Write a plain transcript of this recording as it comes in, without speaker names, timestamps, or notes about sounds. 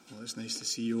Well, it's nice to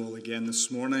see you all again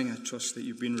this morning. I trust that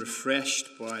you've been refreshed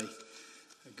by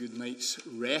a good night's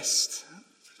rest.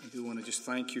 I do want to just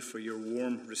thank you for your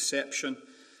warm reception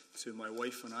to my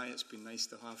wife and I. It's been nice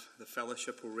to have the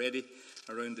fellowship already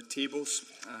around the tables,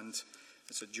 and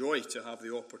it's a joy to have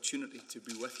the opportunity to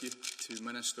be with you to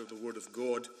minister the Word of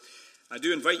God. I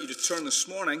do invite you to turn this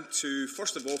morning to,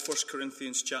 first of all, 1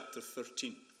 Corinthians chapter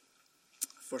 13.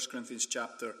 1 Corinthians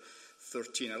chapter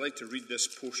 13. I'd like to read this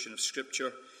portion of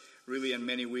Scripture, really in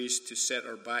many ways to set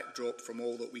our backdrop from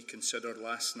all that we considered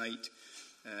last night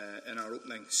in our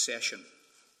opening session.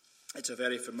 It's a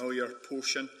very familiar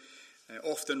portion,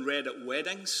 often read at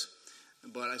weddings,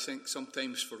 but I think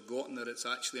sometimes forgotten that it's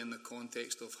actually in the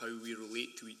context of how we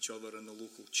relate to each other in the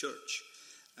local church.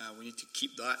 We need to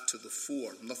keep that to the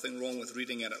fore. Nothing wrong with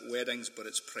reading it at weddings, but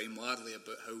it's primarily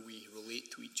about how we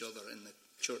relate to each other in the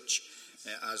church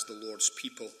as the Lord's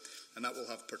people. And that will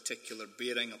have particular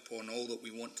bearing upon all that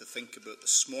we want to think about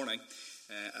this morning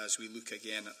as we look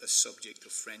again at this subject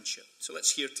of friendship. So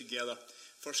let's hear together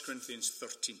 1 Corinthians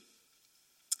 13,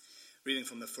 reading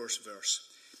from the first verse.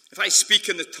 If I speak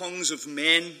in the tongues of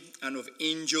men and of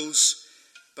angels,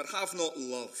 but have not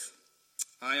love,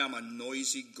 I am a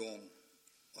noisy gong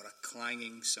or a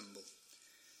clanging cymbal.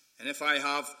 And if I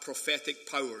have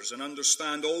prophetic powers and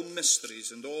understand all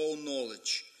mysteries and all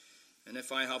knowledge, and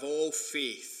if I have all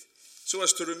faith, so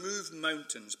as to remove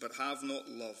mountains, but have not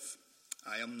love,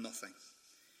 I am nothing.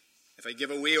 If I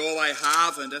give away all I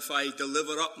have, and if I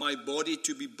deliver up my body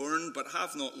to be burned, but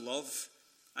have not love,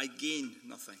 I gain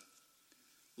nothing.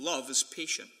 Love is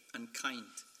patient and kind.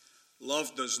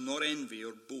 Love does not envy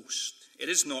or boast. It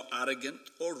is not arrogant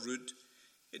or rude.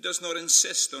 It does not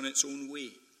insist on its own way.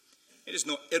 It is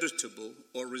not irritable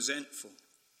or resentful.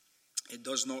 It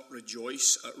does not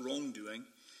rejoice at wrongdoing,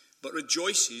 but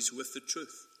rejoices with the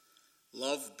truth.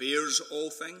 Love bears all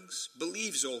things,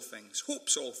 believes all things,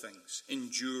 hopes all things,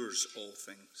 endures all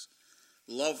things.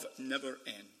 Love never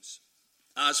ends.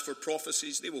 As for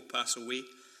prophecies, they will pass away.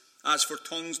 As for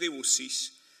tongues, they will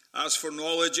cease. As for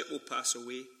knowledge, it will pass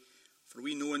away. For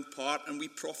we know in part and we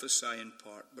prophesy in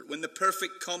part. But when the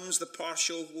perfect comes, the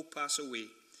partial will pass away.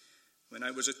 When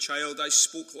I was a child, I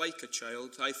spoke like a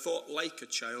child. I thought like a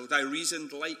child. I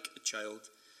reasoned like a child.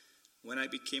 When I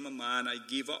became a man, I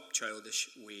gave up childish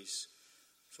ways.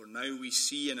 For now we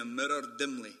see in a mirror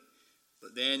dimly,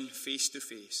 but then face to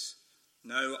face.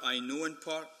 Now I know in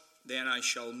part, then I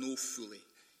shall know fully,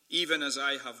 even as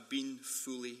I have been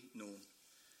fully known.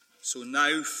 So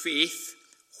now faith,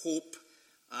 hope,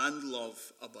 and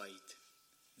love abide.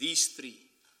 These three,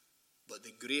 but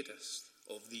the greatest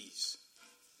of these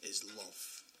is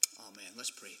love. Amen. Let's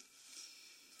pray.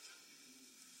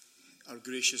 Our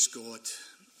gracious God,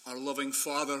 our loving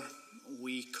Father,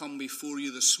 we come before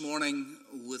you this morning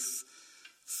with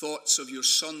thoughts of your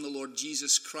Son, the Lord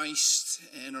Jesus Christ,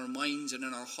 in our minds and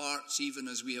in our hearts, even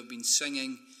as we have been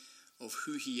singing of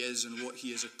who he is and what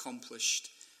he has accomplished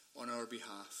on our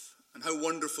behalf. And how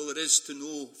wonderful it is to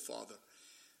know, Father,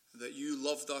 that you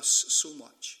loved us so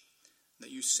much,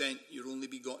 that you sent your only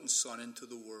begotten Son into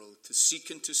the world to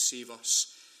seek and to save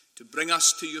us, to bring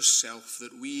us to yourself,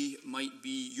 that we might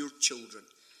be your children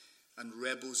and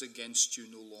rebels against you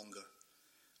no longer.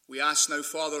 We ask now,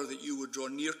 Father, that you would draw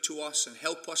near to us and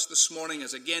help us this morning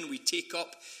as again we take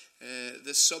up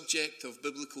this subject of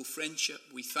biblical friendship.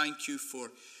 We thank you for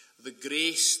the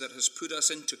grace that has put us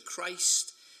into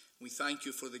Christ. We thank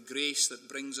you for the grace that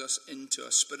brings us into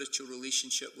a spiritual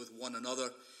relationship with one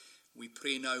another. We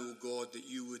pray now, O God, that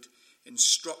you would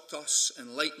instruct us,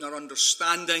 enlighten our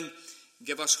understanding,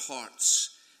 give us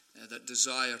hearts that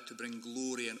desire to bring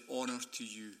glory and honor to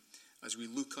you as we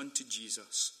look unto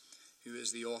Jesus, who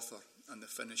is the author and the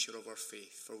finisher of our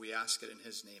faith. For we ask it in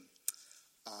his name.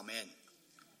 Amen.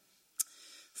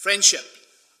 Friendship,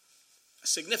 a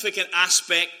significant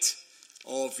aspect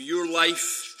of your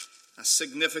life, a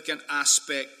significant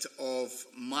aspect of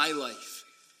my life.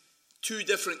 Two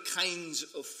different kinds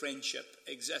of friendship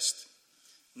exist.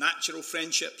 Natural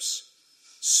friendships,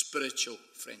 spiritual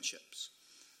friendships.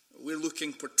 We're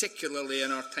looking particularly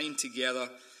in our time together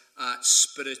at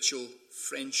spiritual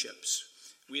friendships.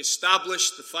 We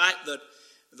established the fact that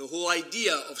the whole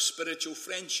idea of spiritual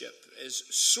friendship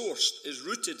is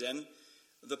rooted in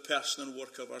the person and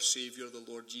work of our Saviour,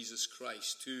 the Lord Jesus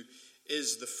Christ, who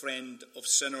is the friend of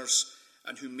sinners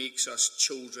and who makes us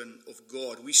children of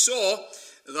God. We saw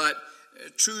that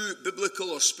true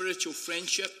biblical or spiritual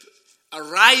friendship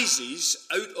arises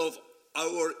out of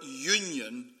our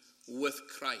union with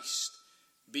Christ.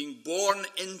 Being born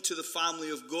into the family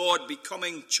of God,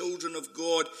 becoming children of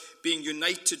God, being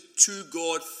united to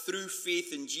God through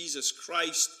faith in Jesus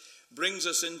Christ, brings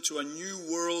us into a new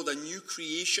world, a new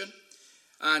creation,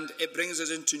 and it brings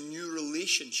us into new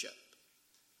relationship.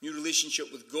 New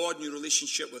relationship with God, new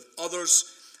relationship with others,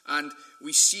 and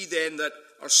we see then that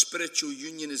our spiritual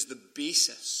union is the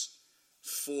basis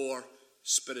for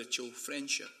spiritual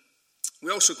friendship.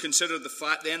 We also consider the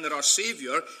fact then that our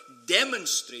Saviour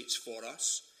demonstrates for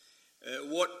us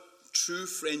what true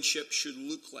friendship should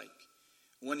look like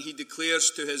when he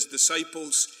declares to his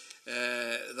disciples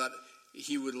that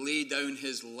he would lay down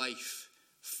his life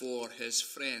for his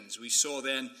friends. We saw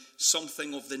then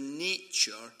something of the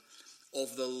nature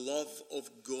of the love of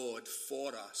God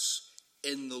for us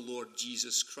in the Lord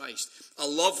Jesus Christ. A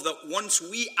love that once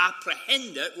we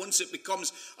apprehend it, once it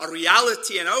becomes a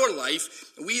reality in our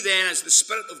life, we then, as the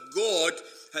Spirit of God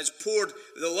has poured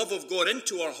the love of God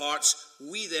into our hearts,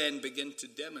 we then begin to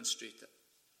demonstrate it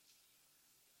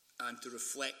and to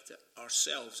reflect it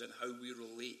ourselves in how we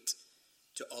relate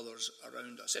to others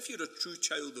around us. If you're a true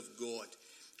child of God,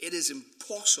 it is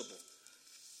impossible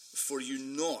for you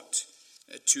not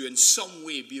to in some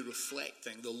way be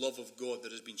reflecting the love of God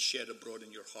that has been shed abroad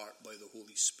in your heart by the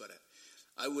Holy Spirit.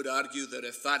 I would argue that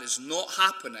if that is not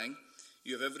happening,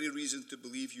 you have every reason to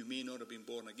believe you may not have been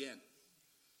born again.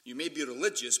 You may be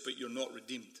religious, but you're not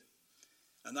redeemed.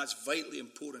 And that's vitally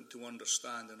important to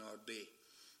understand in our day.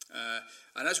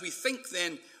 And as we think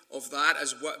then of that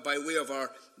as by way of our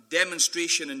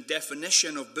demonstration and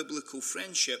definition of biblical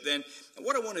friendship, then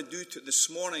what I want to do this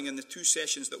morning in the two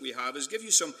sessions that we have is give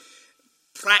you some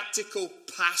practical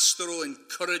pastoral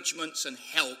encouragements and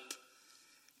help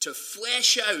to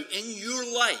flesh out in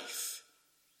your life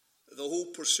the whole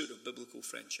pursuit of biblical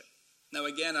friendship. Now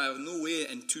again, I have no way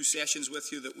in two sessions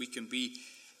with you that we can be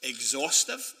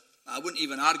exhaustive. I wouldn't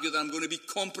even argue that I'm going to be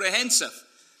comprehensive.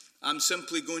 I'm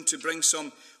simply going to bring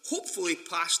some, hopefully,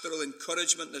 pastoral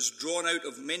encouragement that's drawn out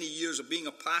of many years of being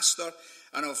a pastor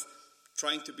and of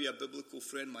trying to be a biblical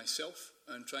friend myself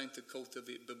and trying to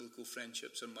cultivate biblical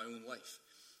friendships in my own life.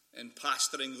 And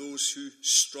pastoring those who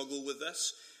struggle with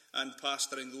this and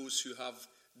pastoring those who have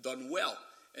done well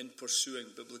in pursuing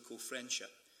biblical friendship.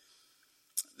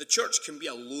 The church can be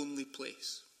a lonely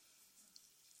place.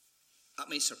 That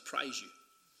may surprise you,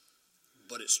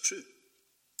 but it's true.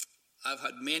 I've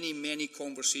had many, many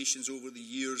conversations over the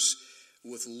years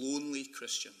with lonely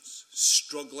Christians,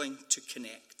 struggling to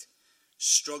connect,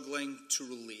 struggling to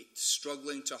relate,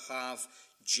 struggling to have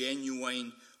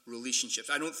genuine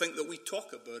relationships. I don't think that we talk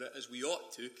about it as we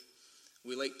ought to.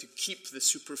 We like to keep the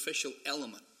superficial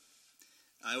element.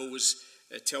 I always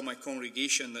tell my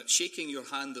congregation that shaking your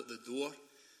hand at the door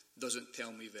doesn't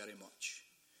tell me very much.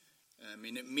 I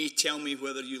mean, it may tell me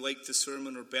whether you liked the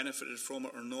sermon or benefited from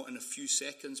it or not in a few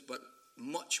seconds, but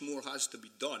much more has to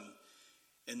be done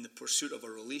in the pursuit of a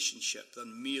relationship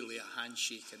than merely a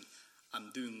handshake and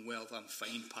I'm doing well, I'm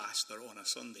fine, Pastor, on a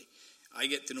Sunday. I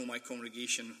get to know my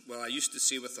congregation, well, I used to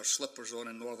say with their slippers on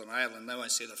in Northern Ireland, now I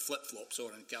say their flip-flops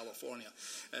on in California,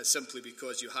 simply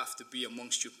because you have to be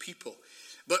amongst your people.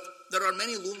 But there are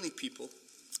many lonely people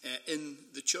in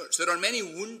the church. There are many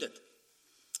wounded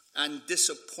and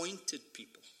disappointed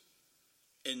people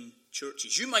in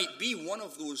churches. You might be one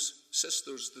of those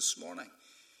sisters this morning.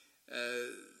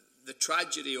 The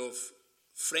tragedy of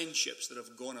friendships that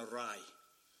have gone awry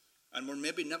and were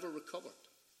maybe never recovered.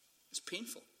 It's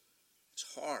painful. It's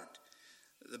hard.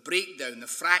 The breakdown, the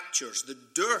fractures, the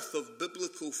dearth of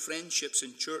biblical friendships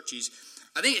in churches.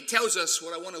 I think it tells us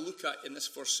what I want to look at in this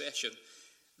first session,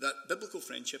 that biblical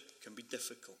friendship can be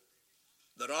difficult.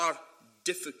 There are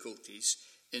difficulties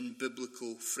in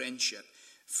biblical friendship.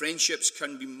 Friendships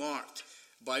can be marked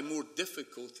by more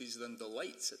difficulties than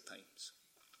delights at times.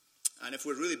 And if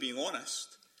we're really being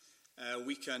honest,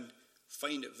 we can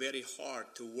find it very hard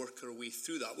to work our way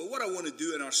through that. Well, what I want to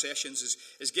do in our sessions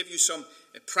is give you some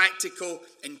practical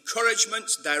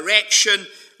encouragements, direction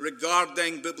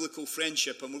regarding biblical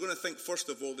friendship. And we're going to think, first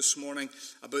of all, this morning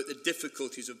about the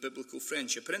difficulties of biblical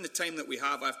friendship. And in the time that we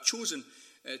have, I've chosen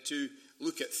to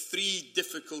look at 3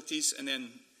 difficulties, and then,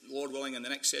 Lord willing, in the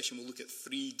next session we'll look at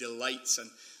 3 delights. And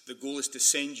the goal is to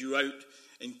send you out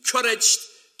encouraged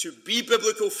to be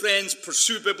biblical friends,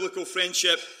 pursue biblical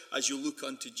friendship as you look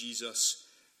unto Jesus,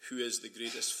 who is the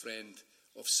greatest friend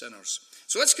of sinners.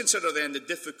 So let's consider then the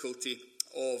difficulty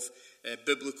of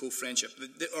biblical friendship.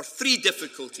 There are 3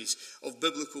 difficulties of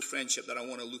biblical friendship that I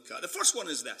want to look at. The first one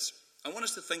is this. I want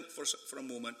us to think for a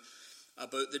moment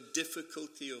about the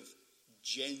difficulty of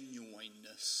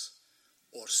genuineness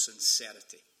or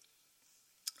sincerity.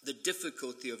 The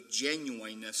difficulty of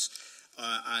genuineness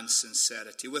and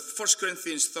sincerity. With 1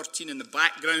 Corinthians 13 in the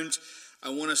background, I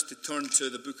want us to turn to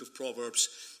the book of Proverbs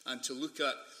and to look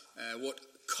at what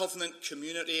covenant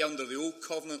community under the old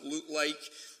covenant looked like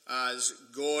as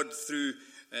God through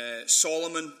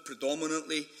Solomon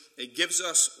predominantly. It gives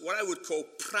us what I would call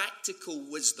practical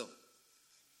wisdom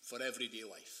for everyday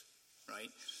life, right?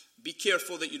 Be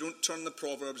careful that you don't turn the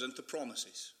Proverbs into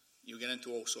promises. You'll get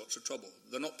into all sorts of trouble.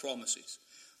 They're not promises.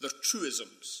 They're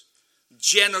truisms.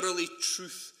 Generally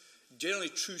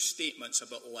true statements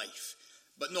about life.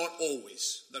 But not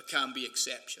always. There can be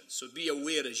exceptions. So be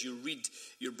aware as you read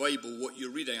your Bible what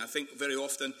you're reading. I think very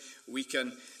often we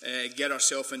can get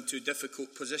ourselves into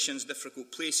difficult positions,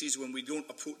 difficult places when we don't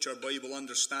approach our Bible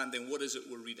understanding what is it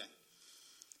we're reading.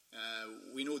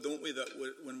 We know, don't we, that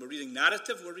when we're reading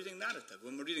narrative, we're reading narrative.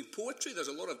 When we're reading poetry, there's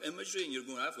a lot of imagery and you're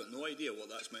going, I've got no idea what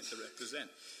that's meant to represent.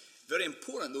 Very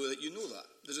important, though, that you know that.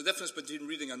 There's a difference between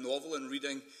reading a novel and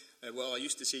reading, I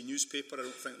used to say newspaper, I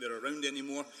don't think they're around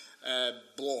anymore,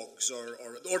 blogs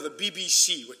or the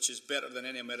BBC, which is better than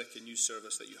any American news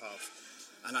service that you have.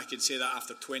 And I can say that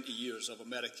after 20 years of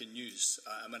American news,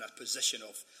 I'm in a position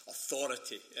of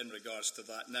authority in regards to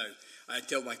that now. I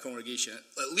tell my congregation,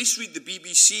 at least read the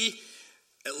BBC,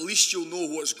 at least you'll know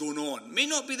what's going on. May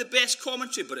not be the best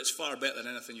commentary, but it's far better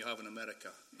than anything you have in America.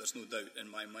 There's no doubt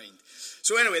in my mind.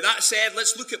 So anyway, that said,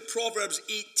 let's look at Proverbs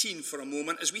 18 for a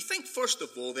moment as we think first of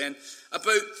all then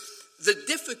about the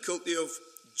difficulty of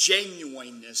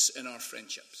genuineness in our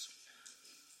friendships.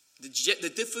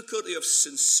 The difficulty of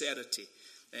sincerity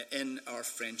in our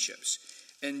friendships.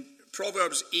 In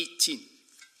Proverbs 18,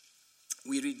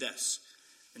 we read this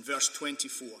in verse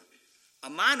 24. A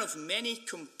man of many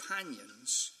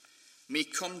companions may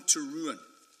come to ruin,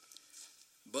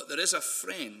 but there is a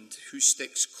friend who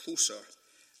sticks closer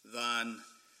than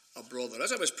a brother.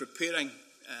 As I was preparing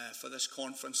for this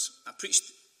conference, I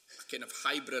preached a kind of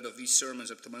hybrid of these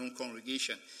sermons up to my own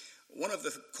congregation. One of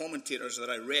the commentators that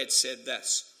I read said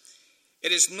this: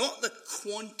 it is not the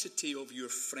quantity of your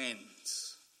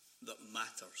friends that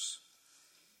matters.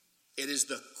 It is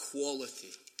the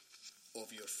quality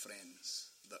of your friends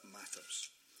that matters.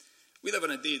 We live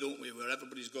in a day, don't we, where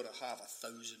everybody's got to have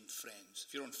 1,000 friends.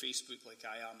 If you're on Facebook like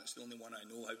I am, it's the only one I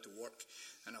know how to work,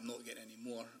 and I'm not getting any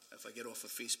more. If I get off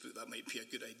of Facebook, that might be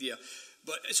a good idea.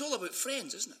 But it's all about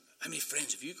friends, isn't it? How many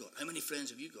friends have you got? How many friends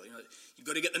have you got? You've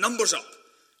got to get the numbers up.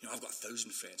 I've got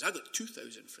 1,000 friends. I've got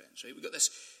 2,000 friends, right? We've got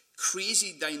this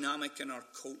crazy dynamic in our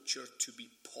culture to be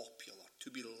popular,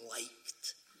 to be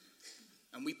liked.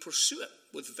 And we pursue it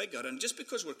with vigor. And just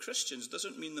because we're Christians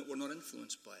doesn't mean that we're not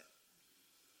influenced by it.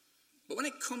 But when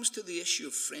it comes to the issue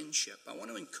of friendship, I want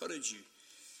to encourage you.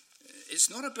 It's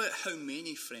not about how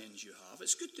many friends you have.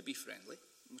 It's good to be friendly.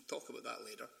 We'll talk about that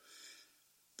later.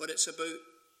 But it's about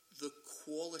the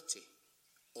quality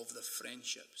of the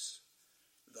friendships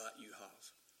that you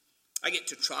have. I get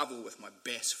to travel with my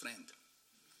best friend.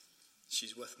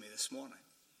 She's with me this morning,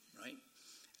 right?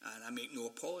 And I make no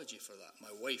apology for that.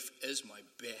 My wife is my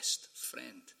best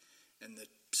friend in the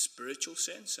spiritual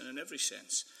sense and in every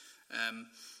sense.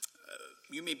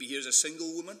 You may be here as a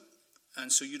single woman,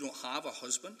 and so you don't have a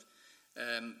husband.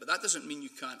 But that doesn't mean you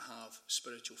can't have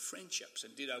spiritual friendships.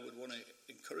 Indeed, I would want to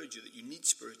encourage you that you need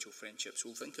spiritual friendships.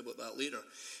 We'll think about that later.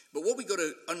 But what we've got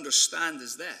to understand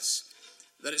is this,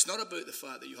 that it's not about the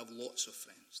fact that you have lots of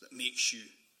friends that makes you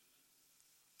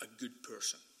a good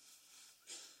person,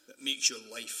 that makes your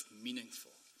life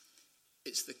meaningful.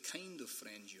 It's the kind of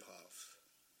friends you have.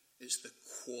 It's the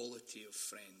quality of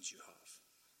friends you have.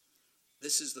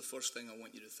 This is the first thing I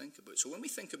want you to think about. So when we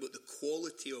think about the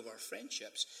quality of our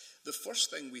friendships, the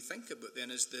first thing we think about then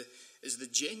is the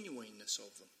genuineness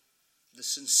of them, the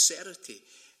sincerity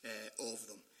of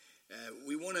them.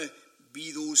 We want to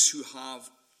be those who have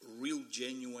real,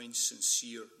 genuine,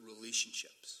 sincere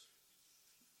relationships.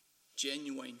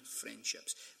 Genuine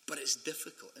friendships. But it's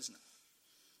difficult, isn't it?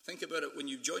 Think about it when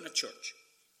you join a church.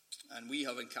 And we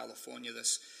have in California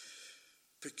this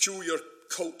peculiar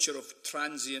culture of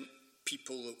transient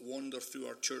people that wander through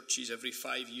our churches every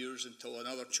 5 years until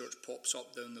another church pops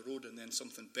up down the road and then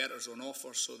something better's on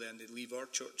offer, so then they leave our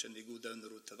church and they go down the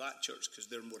road to that church because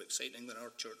they're more exciting than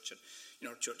our church. And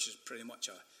our church is pretty much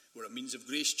we're a means of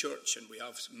grace church, and we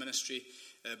have ministry,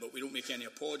 but we don't make any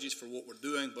apologies for what we're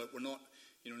doing, but we're not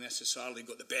necessarily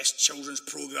got the best children's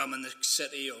program in the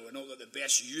city, or we're not got the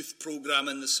best youth program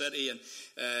in the city, and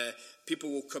people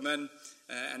will come in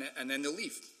and then they'll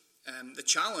leave. The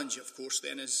challenge, of course,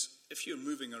 then is if you're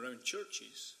moving around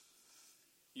churches,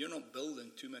 you're not building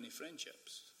too many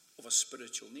friendships of a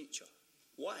spiritual nature.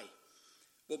 Why?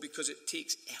 Well, because it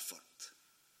takes effort.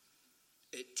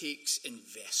 It takes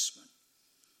investment.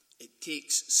 It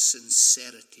takes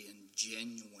sincerity and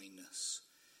genuineness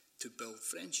to build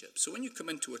friendships. So when you come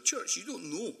into a church, you don't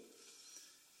know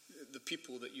the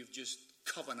people that you've just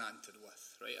covenanted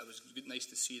with, right? It was nice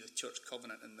to see the church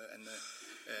covenant in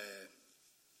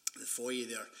the foyer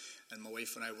there, and my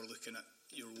wife and I were looking at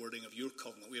your wording of your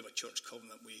covenant. We have a church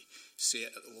covenant. We say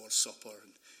it at the Lord's Supper,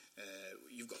 and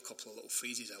you've got a couple of little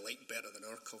phrases I like better than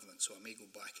our covenant, so I may go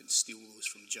back and steal those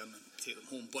from Jim and take them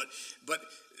home. But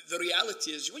the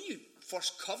reality is, when you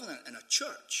first covenant in a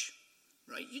church,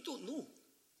 right, you don't know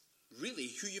really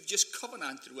who you've just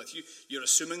covenanted with. You're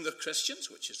assuming they're Christians,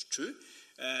 which is true.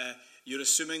 You're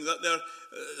assuming that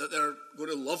they're going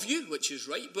to love you, which is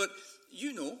right. But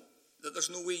you know that there's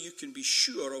no way you can be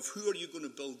sure of who are you going to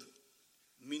build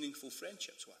meaningful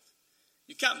friendships with.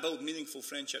 You can't build meaningful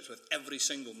friendships with every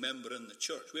single member in the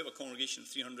church. We have a congregation of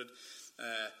 300,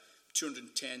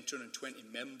 210, 220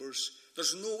 members.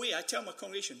 There's no way, I tell my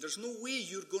congregation, there's no way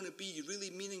you're going to be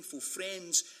really meaningful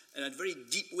friends in a very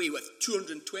deep way with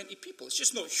 220 people. It's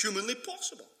just not humanly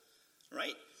possible,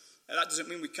 right? And that doesn't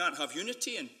mean we can't have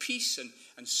unity and peace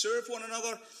and serve one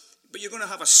another, but you're going to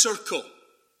have a circle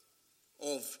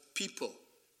of people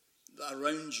that are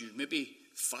around you, maybe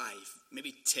 5,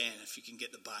 maybe 10 if you can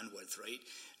get the bandwidth, right?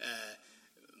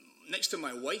 Next to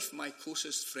my wife, my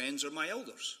closest friends are my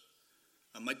elders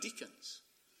and my deacons.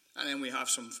 And then we have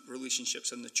some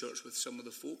relationships in the church with some of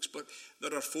the folks, but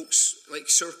there are folks like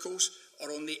circles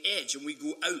are on the edge, and we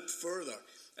go out further.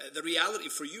 The reality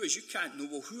for you is you can't know,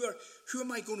 well, who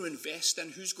am I going to invest in?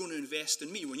 Who's going to invest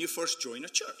in me? When you first join a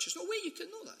church, there's no way you can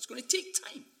know that. It's going to take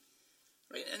time,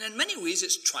 right? And in many ways,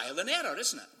 it's trial and error,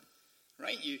 isn't it?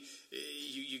 Right?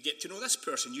 You get to know this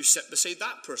person. You sit beside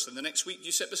that person. The next week,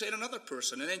 you sit beside another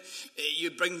person. And then you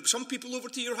bring some people over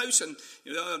to your house, and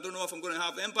I don't know if I'm going to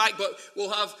have them back, but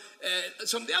we'll have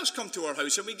somebody else come to our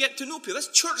house, and we get to know people. That's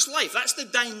church life. That's the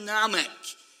dynamic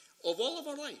of all of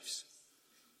our lives.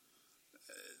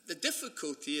 The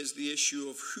difficulty is the issue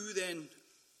of who then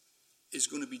is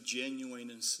going to be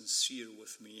genuine and sincere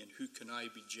with me, and who can I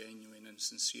be genuine and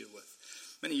sincere with.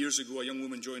 Many years ago, a young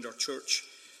woman joined our church,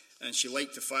 and she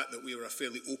liked the fact that we were a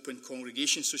fairly open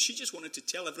congregation, so she just wanted to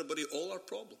tell everybody all our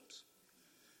problems.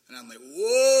 And I'm like,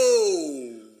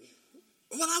 whoa!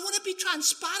 Well, I want to be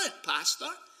transparent, Pastor.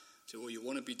 I said, well, you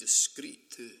want to be discreet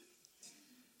too.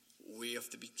 We have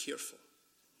to be careful,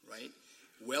 right?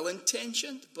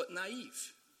 Well-intentioned, but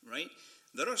naive, right?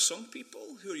 There are some people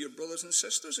who are your brothers and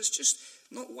sisters. It's just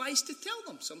not wise to tell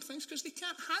them some things because they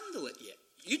can't handle it yet.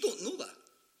 You don't know that.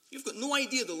 You've got no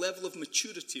idea the level of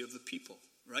maturity of the people,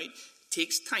 right? It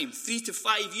takes time. 3 to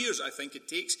 5 years, I think it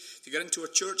takes, to get into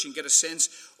a church and get a sense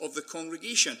of the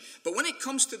congregation. But when it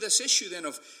comes to this issue then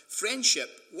of friendship,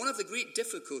 one of the great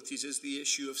difficulties is the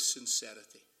issue of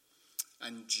sincerity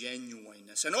and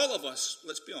genuineness. And all of us,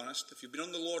 let's be honest, if you've been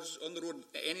on the road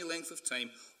any length of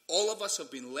time, all of us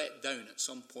have been let down at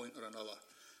some point or another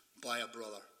by a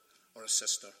brother or a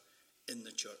sister in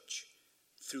the church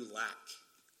through lack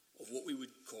of what we would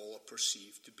call or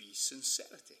perceive to be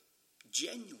sincerity,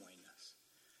 genuineness.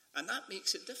 And that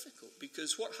makes it difficult,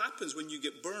 because what happens when you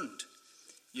get burned?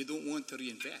 You don't want to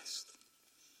reinvest.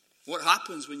 What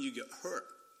happens when you get hurt?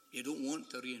 You don't want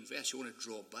to reinvest. You want to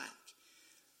draw back.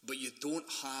 But you don't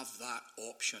have that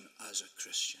option as a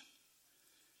Christian.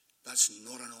 That's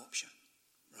not an option,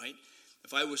 right?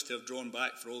 If I was to have drawn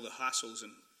back for all the hassles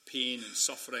and pain and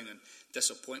suffering and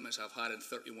disappointments I've had in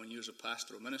 31 years of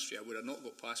pastoral ministry, I would have not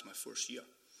got past my first year,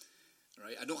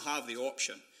 right? I don't have the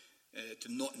option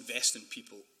to not invest in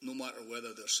people, no matter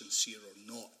whether they're sincere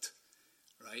or not,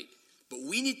 right? But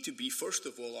we need to be, first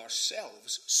of all,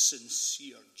 ourselves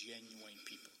sincere, genuine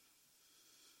people.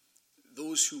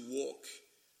 Those who walk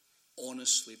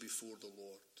honestly before the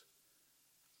Lord.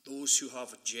 Those who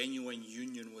have a genuine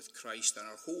union with Christ and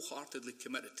are wholeheartedly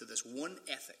committed to this one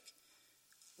ethic: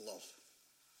 love.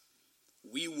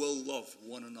 We will love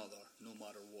one another no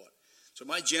matter what. So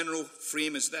my general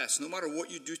frame is this: no matter what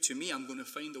you do to me, I'm going to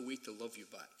find a way to love you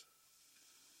back.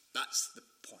 That's the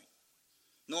point.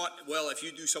 Not, well, if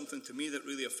you do something to me that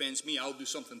really offends me, I'll do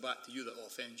something back to you that will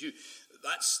offend you.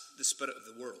 That's the spirit of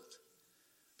the world.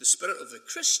 The spirit of the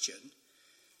Christian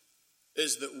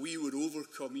is that we would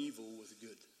overcome evil with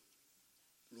good.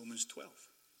 Romans 12,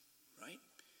 right?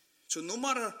 So no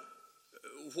matter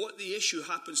what the issue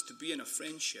happens to be in a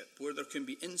friendship, where there can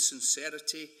be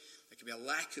insincerity, there can be a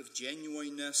lack of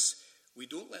genuineness, we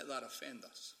don't let that offend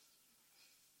us.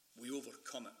 We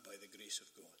overcome it by the grace of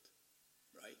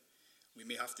God, right? We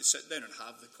may have to sit down and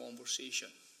have the conversation,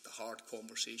 the hard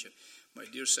conversation. My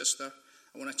dear sister,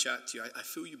 I want to chat to you. I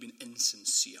feel you've been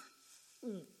insincere.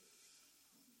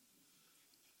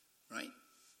 Right?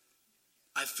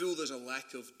 I feel there's a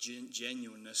lack of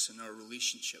genuineness in our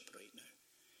relationship right now.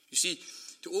 You see,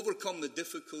 to overcome the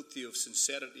difficulty of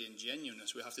sincerity and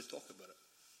genuineness, we have to talk about it.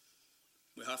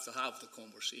 We have to have the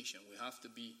conversation. We have to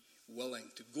be willing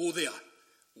to go there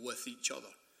with each other.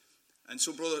 And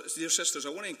so, brothers, dear sisters, I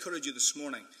want to encourage you this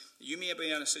morning. You may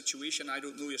be in a situation, I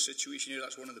don't know your situation here.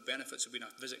 That's one of the benefits of being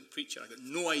a visiting preacher. I've got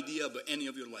no idea about any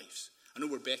of your lives. I know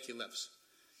where Becky lives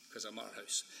because I'm at her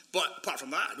house. But apart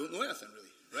from that, I don't know anything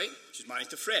really, right? She's married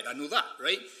to Fred. I know that,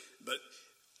 right? But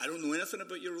I don't know anything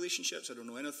about your relationships. I don't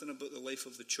know anything about the life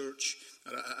of the church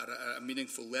at a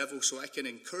meaningful level. So I can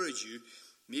encourage you.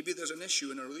 Maybe there's an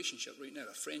issue in a relationship right now,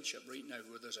 a friendship right now,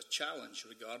 where there's a challenge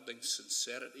regarding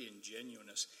sincerity and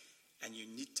genuineness. And you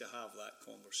need to have that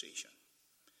conversation.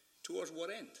 Towards what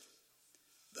end?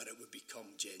 That it would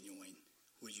become genuine,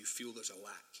 where you feel there's a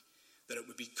lack. That it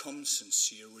would become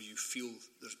sincere, where you feel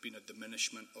there's been a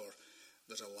diminishment or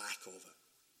there's a lack of it.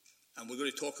 And we're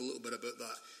going to talk a little bit about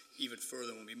that even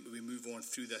further when we move on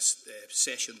through this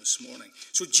session this morning.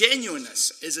 So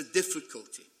genuineness is a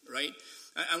difficulty, right?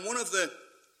 And one of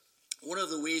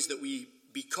the ways that we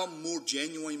become more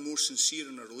genuine, more sincere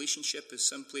in a relationship is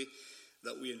simply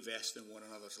that we invest in one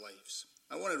another's lives.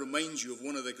 I want to remind you of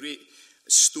one of the great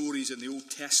stories in the Old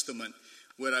Testament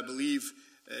where I believe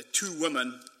two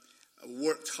women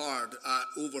worked hard at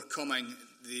overcoming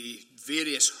the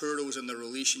various hurdles in their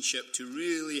relationship to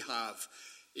really have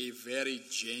a very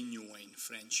genuine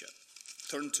friendship.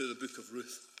 Turn to the book of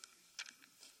Ruth.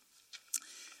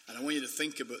 And I want you to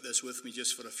think about this with me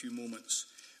just for a few moments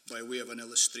by way of an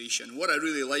illustration. What I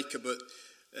really like about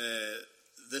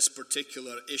this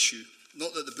particular issue,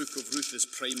 not that the book of Ruth is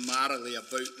primarily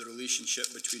about the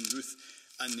relationship between Ruth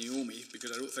and Naomi,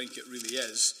 because I don't think it really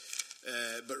is,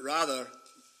 but rather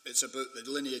it's about the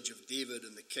lineage of David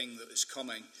and the king that is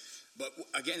coming. But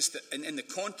in the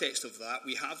context of that,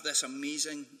 we have this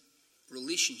amazing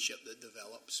relationship that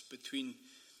develops between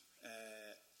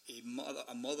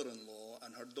a mother-in-law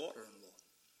and her daughter-in-law.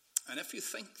 And if you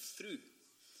think through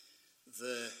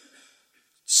the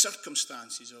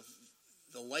circumstances of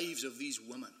the lives of these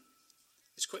women,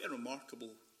 it's quite a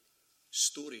remarkable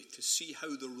story to see how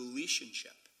the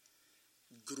relationship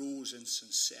grows in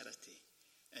sincerity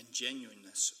and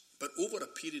genuineness, but over a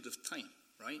period of time,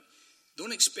 right?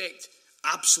 Don't expect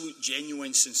absolute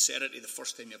genuine sincerity the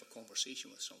first time you have a conversation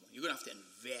with someone. You're going to have to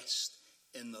invest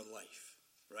in their life,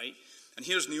 right? And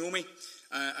here's Naomi,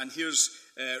 and here's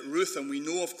Ruth, and we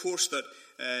know, of course, that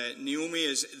Naomi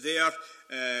is there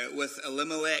with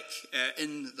Elimelech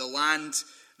in the land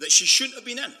that she shouldn't have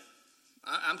been in.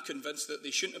 I'm convinced that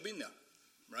they shouldn't have been there,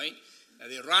 right?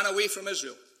 They ran away from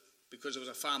Israel because there was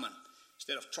a famine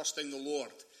instead of trusting the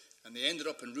Lord, and they ended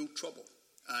up in real trouble.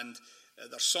 And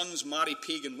their sons marry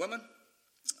pagan women,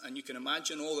 and you can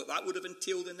imagine all that would have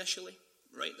entailed initially,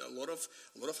 right? A lot of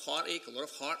heartache, a lot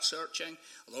of heart searching,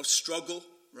 a lot of struggle,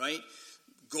 right?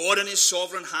 God in his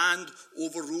sovereign hand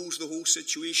overrules the whole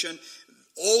situation.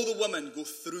 All the women go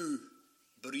through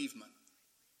bereavement.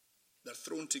 They're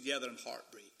thrown together in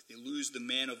heartbreak. They lose the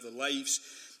men of their lives,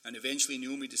 and eventually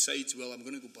Naomi decides, well, I'm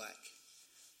going to go back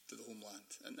to the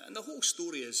homeland. And the whole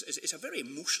story is a very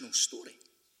emotional story,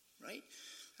 right?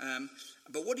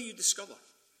 But what do you discover?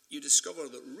 You discover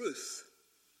that Ruth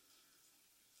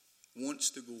wants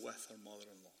to go with her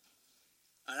mother-in-law.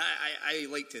 And I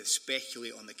like to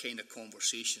speculate on the kind of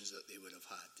conversations that they would have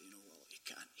had. You know, well, you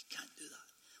can't do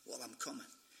that. Well, I'm coming.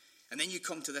 And then you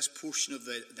come to this portion of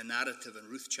the narrative in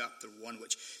Ruth chapter 1,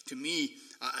 which to me,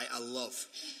 I love.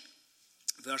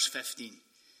 Verse 15.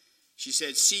 She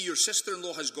said, see, your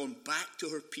sister-in-law has gone back to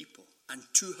her people and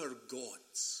to her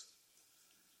gods.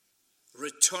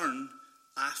 Return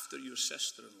after your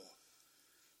sister-in-law.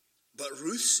 But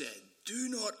Ruth said, do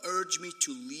not urge me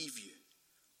to leave you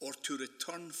or to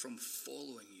return from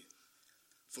following you.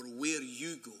 For where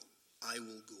you go, I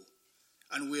will go.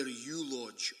 And where you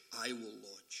lodge, I will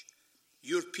lodge.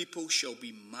 Your people shall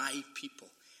be my people,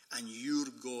 and your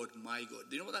God my God.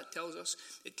 Do you know what that tells us?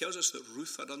 It tells us that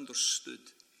Ruth had understood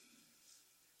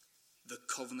the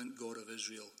covenant God of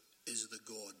Israel is the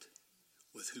God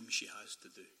with whom she has to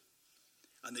do.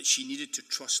 And that she needed to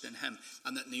trust in him.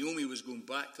 And that Naomi was going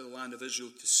back to the land of Israel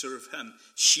to serve him.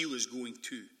 She was going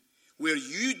too. Where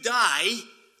you die,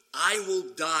 I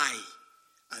will die,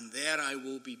 and there I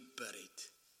will be buried.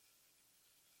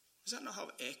 Does that not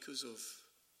have echoes of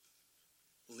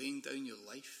laying down your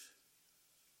life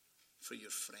for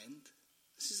your friend?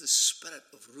 This is the spirit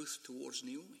of Ruth towards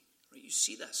Naomi. Right? You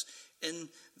see this in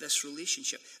this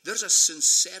relationship. There's a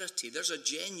sincerity, there's a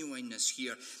genuineness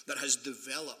here that has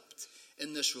developed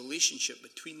in this relationship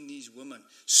between these women.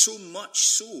 So much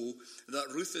so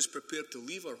that Ruth is prepared to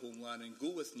leave her homeland and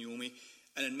go with Naomi,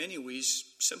 and in many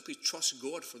ways simply trust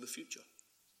God for the future.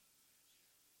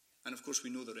 And of course we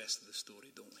know the rest of the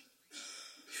story, don't we?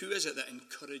 who is it that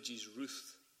encourages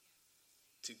Ruth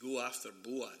to go after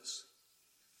Boaz?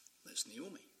 It's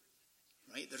Naomi,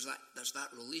 right? There's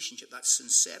that relationship, that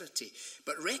sincerity.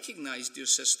 But recognize, dear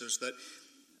sisters, that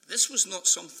this was not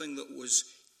something that was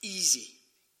easy.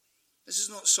 This is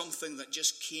not something that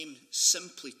just came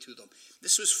simply to them.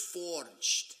 This was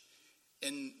forged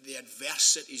in the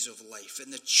adversities of life, in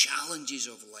the challenges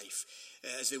of life,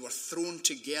 as they were thrown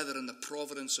together in the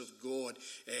providence of God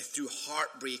through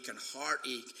heartbreak and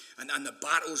heartache and the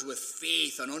battles with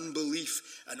faith and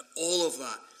unbelief and all of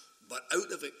that. But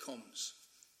out of it comes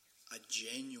a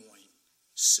genuine,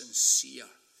 sincere,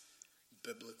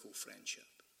 biblical friendship.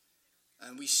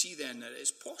 And we see then that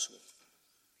it's possible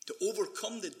to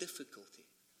overcome the difficulty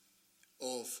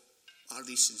of, are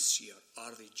they sincere?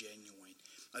 Are they genuine?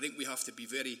 I think we have to be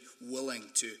very willing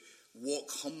to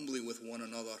walk humbly with one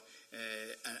another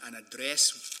and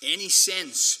address any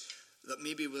sense that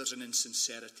maybe there's an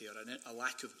insincerity or a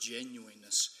lack of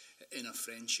genuineness in a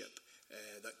friendship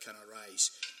that can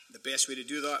arise. The best way to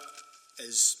do that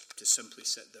is to simply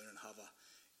sit down and have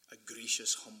a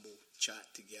gracious, humble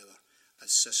chat together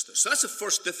as sisters. So that's the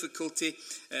first difficulty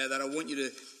that I want you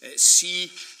to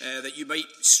see that you might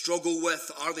struggle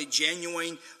with. Are they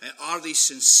genuine? Are they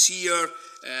sincere?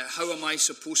 How am I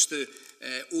supposed to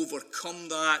overcome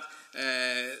that?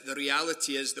 The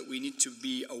reality is that we need to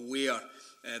be aware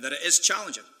that it is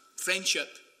challenging. Friendship,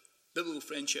 biblical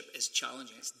friendship, is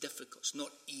challenging. It's difficult. It's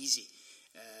not easy.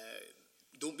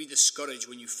 Don't be discouraged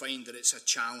when you find that it's a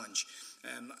challenge.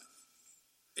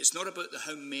 It's not about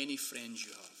how many friends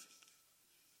you have.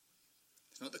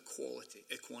 It's not the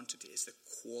quantity. It's the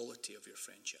quality of your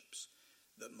friendships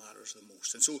that matters the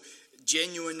most. And so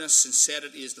genuineness,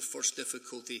 sincerity is the first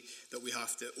difficulty that we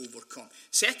have to overcome.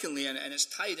 Secondly, and it's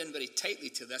tied in very tightly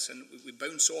to this, and we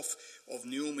bounce off of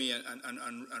Naomi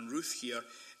and Ruth here,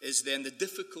 is then the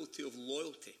difficulty of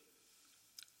loyalty.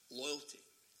 Loyalty,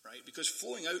 right? Because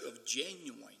flowing out of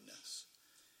genuineness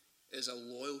is a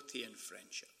loyalty in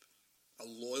friendship. A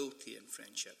loyalty in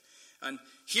friendship. And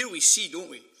here we see, don't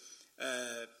we,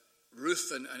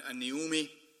 Ruth and Naomi,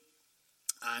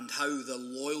 and how the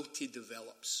loyalty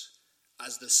develops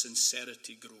as the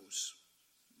sincerity grows,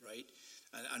 right?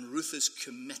 And Ruth is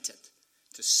committed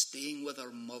to staying with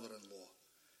her mother-in-law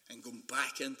and going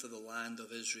back into the land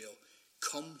of Israel,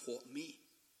 come what may,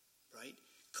 right?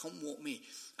 Come what may.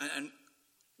 And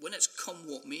when it's come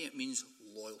what may, it means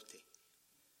loyalty.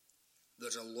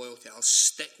 There's a loyalty. I'll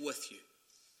stick with you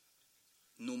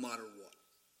no matter what.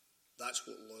 That's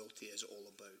what loyalty is all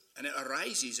about. And it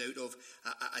arises out of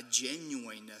a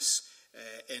genuineness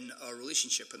in our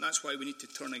relationship. And that's why we need to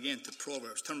turn again to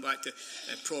Proverbs. Turn back to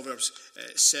Proverbs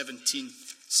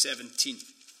 17:17.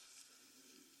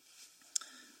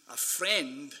 A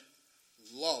friend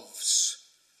loves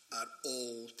at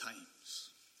all times.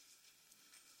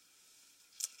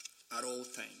 At all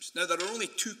times. Now, there are only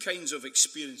two kinds of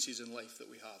experiences in life that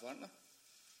we have, aren't there?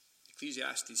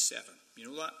 Ecclesiastes 7. You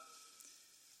know that?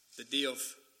 The day of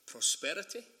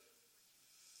prosperity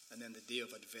and then the day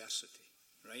of adversity,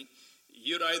 right?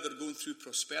 You're either going through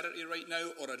prosperity right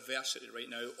now or adversity right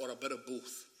now, or a bit of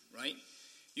both, right?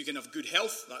 You can have good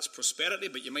health, that's prosperity,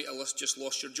 but you might have just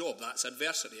lost your job, that's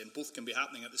adversity, and both can be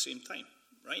happening at the same time,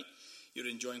 right? You're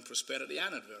enjoying prosperity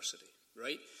and adversity,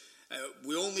 right?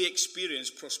 We only experience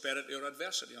prosperity or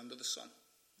adversity under the sun.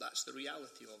 That's the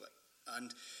reality of it.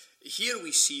 And here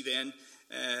we see then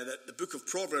that the book of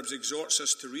Proverbs exhorts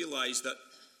us to realize that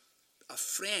a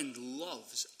friend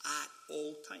loves at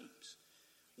all times.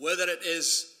 Whether it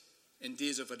is in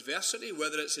days of adversity,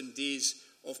 whether it's in days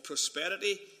of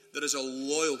prosperity, there is a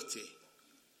loyalty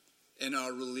in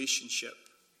our relationship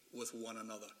with one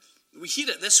another. We hear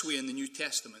it this way in the New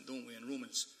Testament, don't we, in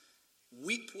Romans?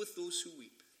 Weep with those who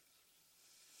weep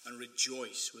and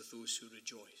rejoice with those who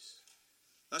rejoice.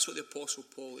 That's what the Apostle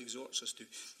Paul exhorts us to.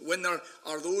 When there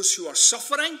are those who are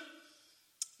suffering,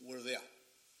 we're there.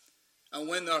 And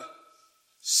when they're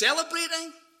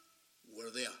celebrating,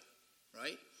 we're there.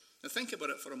 Right? Now think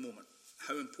about it for a moment,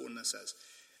 how important this is.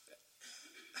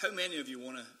 How many of you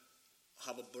want to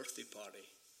have a birthday party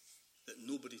that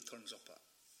nobody turns up at?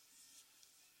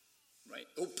 Right?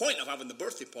 The whole point of having the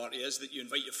birthday party is that you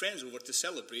invite your friends over to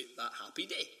celebrate that happy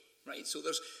day. Right? So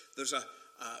there's a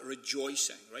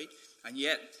rejoicing, right? And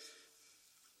yet,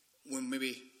 when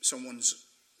maybe someone's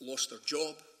lost their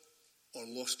job, or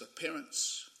lost their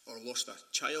parents, or lost a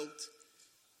child,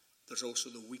 there's also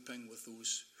the weeping with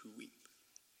those who weep.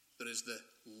 There is the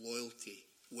loyalty,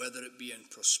 whether it be in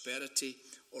prosperity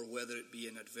or whether it be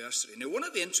in adversity. Now, one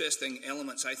of the interesting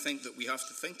elements I think that we have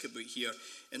to think about here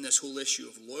in this whole issue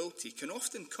of loyalty can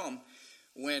often come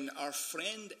when our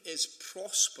friend is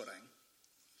prospering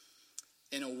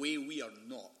in a way we are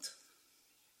not.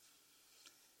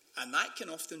 And that can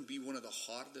often be one of the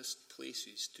hardest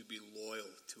places to be loyal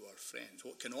to our friends.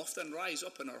 What can often rise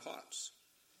up in our hearts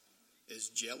is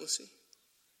jealousy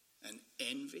and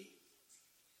envy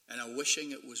and a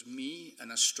wishing it was me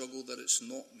and a struggle that it's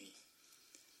not me.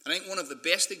 I think one of the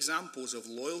best examples of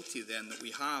loyalty then that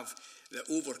we have that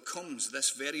overcomes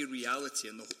this very reality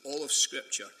in all of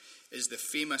Scripture is the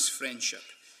famous friendship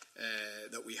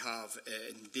that we have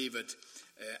in David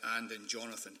and in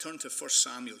Jonathan. Turn to 1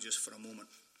 Samuel just for a moment.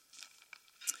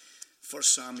 1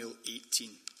 Samuel 18.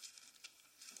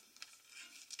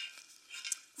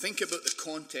 Think about the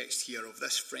context here of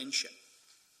this friendship.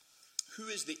 Who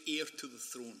is the heir to the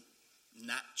throne?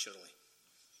 Naturally,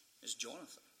 it's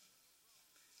Jonathan.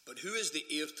 But who is the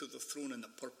heir to the throne in the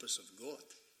purpose of God?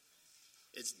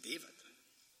 It's David.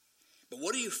 But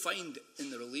what do you find in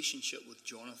the relationship with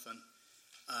Jonathan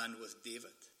and with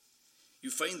David? You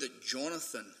find that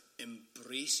Jonathan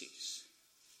embraces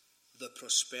the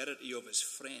prosperity of his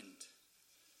friend,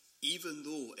 even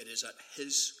though it is at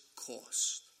his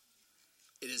cost.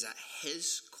 It is at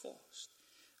his cost.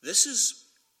 This is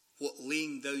what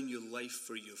laying down your life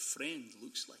for your friend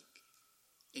looks like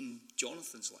in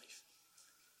Jonathan's life.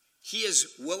 He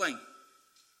is willing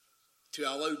to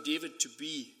allow David to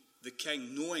be the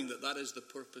king, knowing that that is the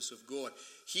purpose of God.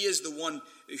 He is the one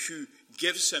who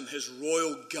gives him his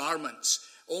royal garments,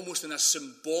 almost in a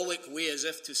symbolic way, as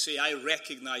if to say, I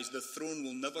recognize the throne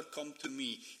will never come to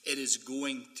me. It is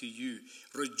going to you.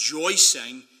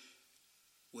 Rejoicing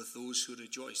with those who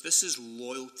rejoice. This is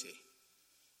loyalty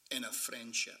in a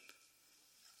friendship,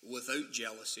 without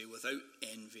jealousy, without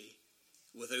envy,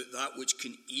 without that which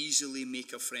can easily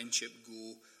make a friendship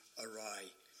go awry.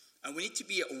 And we need to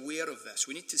be aware of this.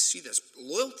 We need to see this.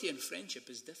 Loyalty in friendship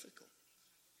is difficult,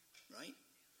 right?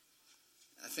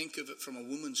 I think of it from a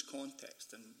woman's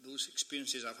context and those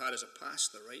experiences I've had as a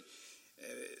pastor, right?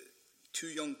 Two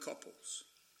young couples.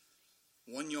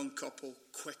 One young couple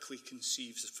quickly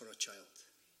conceives for a child.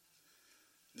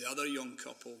 The other young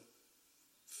couple,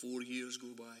 4 years go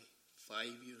by, 5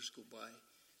 years go by,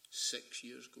 6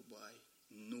 years go by,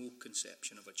 no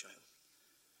conception of a child.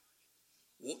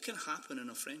 What can happen in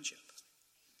a friendship?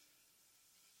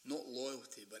 Not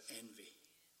loyalty, but envy,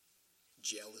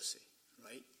 jealousy,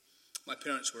 right? My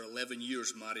parents were 11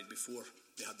 years married before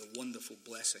they had the wonderful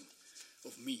blessing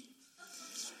of me.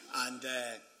 And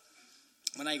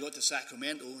when I got to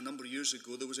Sacramento a number of years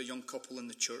ago, there was a young couple in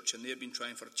the church, and they had been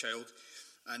trying for a child,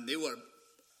 and they were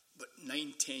but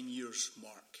 9-10 years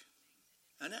mark.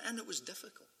 And it was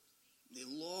difficult. They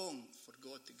longed for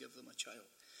God to give them a child.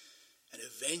 And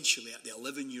eventually, at the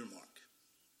 11-year mark,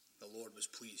 the Lord was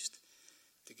pleased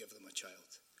to give them a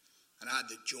child. And I had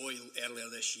the joy earlier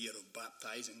this year of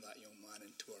baptizing that young man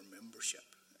into our membership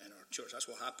in our church. That's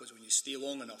what happens when you stay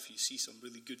long enough. You see some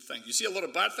really good things. You see a lot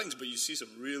of bad things, but you see some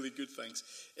really good things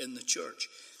in the church.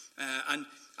 And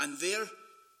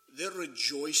their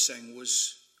rejoicing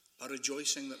was a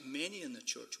rejoicing that many in the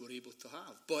church were able to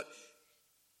have. But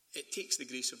it takes the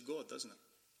grace of God, doesn't it?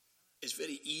 It's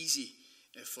very easy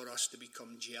for us to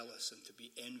become jealous and to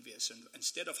be envious. And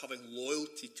instead of having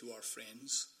loyalty to our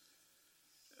friends,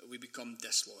 we become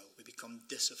disloyal. We become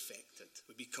disaffected.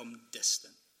 We become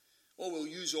distant. Or we'll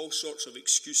use all sorts of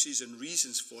excuses and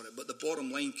reasons for it. But the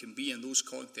bottom line can be, in those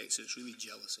contexts, it's really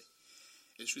jealousy.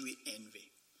 It's really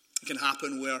envy. It can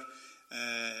happen where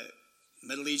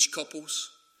middle-aged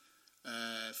couples,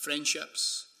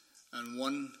 friendships, and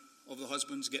one of the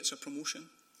husbands gets a promotion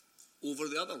over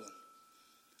the other one.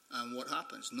 And what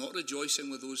happens? Not rejoicing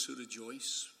with those who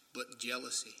rejoice, but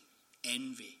jealousy,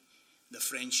 envy. The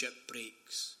friendship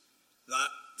breaks. That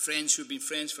friends who've been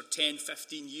friends for 10,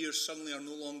 15 years suddenly are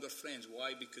no longer friends.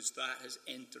 Why? Because that has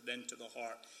entered into the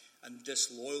heart and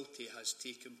disloyalty has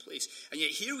taken place. And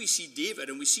yet here we see David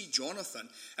and we see Jonathan.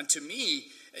 And to me,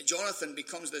 Jonathan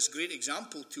becomes this great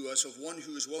example to us of one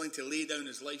who is willing to lay down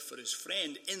his life for his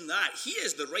friend, in that he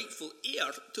is the rightful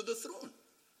heir to the throne.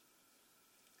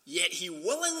 Yet he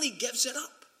willingly gives it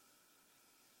up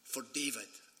for David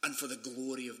and for the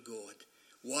glory of God.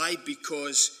 Why?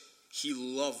 Because he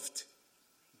loved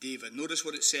David. Notice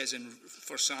what it says in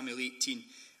 1 Samuel 18,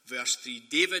 verse 3.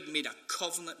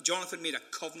 Jonathan made a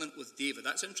covenant with David.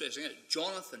 That's interesting, isn't it?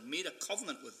 Jonathan made a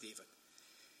covenant with David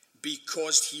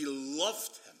because he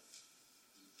loved him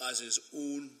as his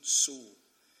own soul.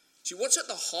 See, what's at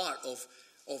the heart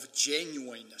of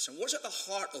genuineness and what's at the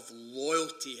heart of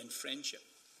loyalty and friendship?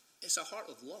 It's a heart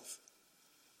of love.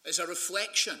 It's a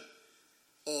reflection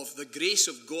of the grace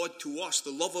of God to us,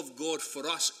 the love of God for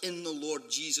us in the Lord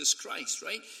Jesus Christ,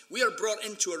 right? We are brought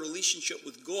into a relationship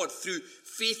with God through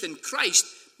faith in Christ,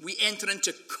 we enter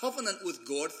into covenant with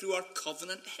God through our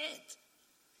covenant head.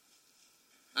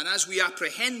 And as we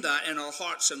apprehend that in our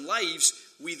hearts and lives,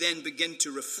 we then begin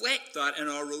to reflect that in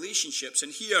our relationships.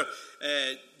 And here,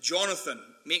 Jonathan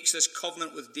makes this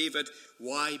covenant with David.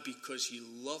 Why? Because he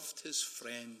loved his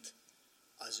friend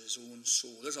as his own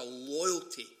soul. There's a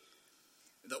loyalty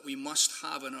that we must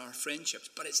have in our friendships.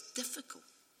 But it's difficult.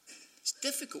 It's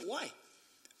difficult. Why?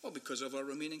 Well, because of our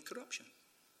remaining corruption.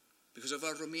 Because of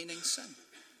our remaining sin.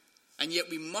 And yet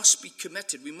we must be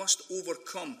committed. We must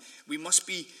overcome. We must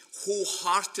be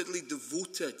wholeheartedly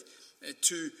devoted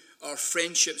to our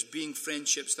friendships being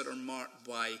friendships that are marked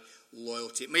by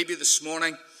loyalty. It may be this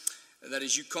morning that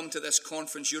as you come to this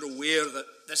conference, you're aware that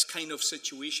this kind of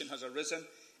situation has arisen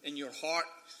in your heart.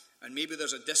 And maybe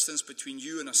there's a distance between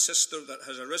you and a sister that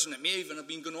has arisen. It may even have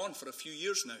been going on for a few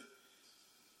years now.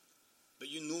 But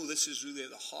you know this is really at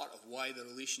the heart of why the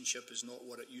relationship is not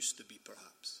what it used to be,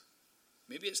 perhaps.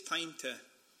 Maybe it's time to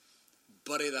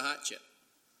bury the hatchet.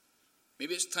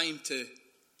 Maybe it's time to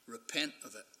repent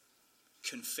of it.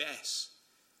 Confess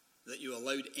that you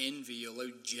allowed envy, you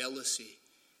allowed jealousy,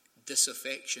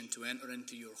 disaffection to enter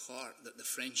into your heart, that the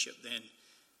friendship then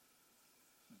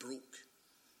broke.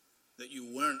 That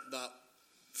you weren't that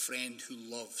friend who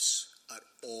loves at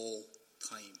all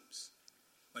times.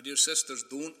 My dear sisters,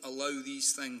 don't allow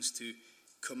these things to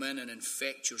come in and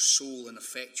infect your soul and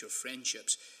affect your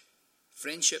friendships.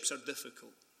 Friendships are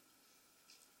difficult.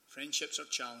 Friendships are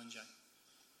challenging.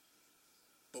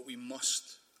 But we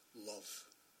must love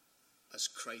as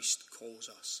Christ calls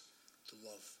us to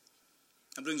love.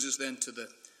 That brings us then to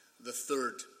the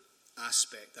third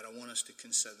aspect that I want us to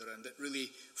consider, and that really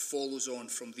follows on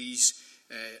from these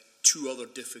two other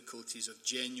difficulties of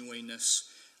genuineness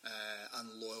and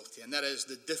loyalty, and that is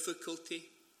the difficulty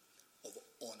of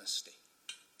honesty.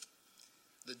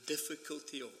 The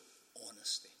difficulty of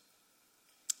honesty.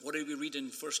 What did we read in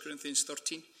 1 Corinthians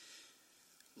 13?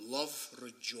 Love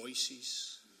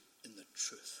rejoices in the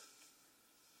truth.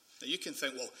 Now you can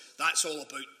think, well, that's all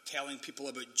about telling people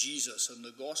about Jesus and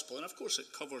the gospel, and of course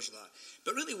it covers that.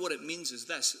 But really what it means is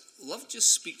this: love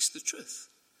just speaks the truth.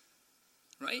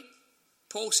 Right?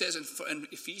 Paul says in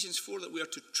Ephesians 4 that we are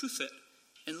to truth it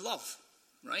in love.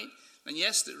 Right? And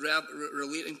yes,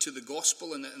 relating to the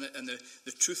gospel and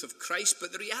the truth of Christ,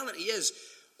 but the reality is,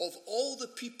 of all the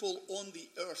people on the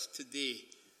earth today,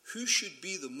 who should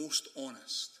be the most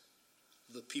honest?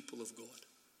 The people of God.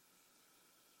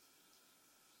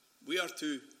 We are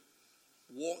to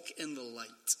walk in the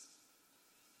light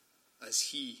as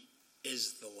he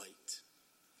is the light.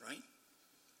 Right?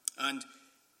 And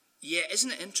yeah,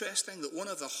 isn't it interesting that one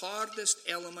of the hardest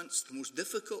elements, the most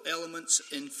difficult elements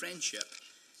in friendship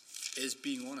is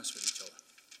being honest with each other.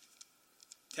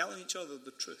 Telling each other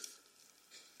the truth.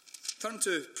 Turn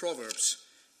to Proverbs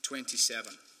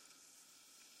 27.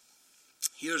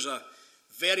 Here's a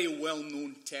very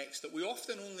well-known text that we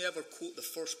often only ever quote the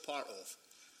first part of.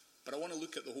 But I want to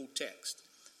look at the whole text.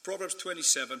 Proverbs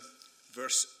 27,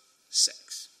 verse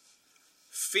 6.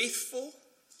 Faithful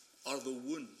are the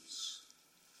wounds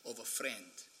of a friend.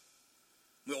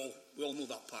 We all know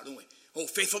that part, don't we? Oh,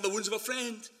 faithful are the wounds of a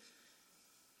friend.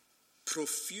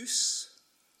 Profuse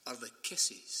are the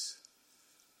kisses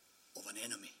of an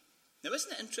enemy. Now,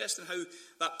 isn't it interesting how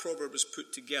that proverb is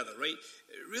put together, right?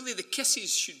 Really, the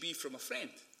kisses should be from a friend,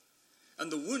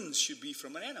 and the wounds should be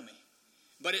from an enemy.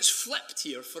 But it's flipped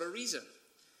here for a reason.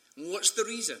 And what's the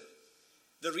reason?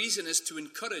 The reason is to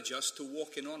encourage us to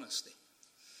walk in honesty,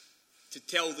 to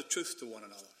tell the truth to one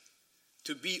another,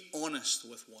 to be honest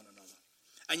with one another.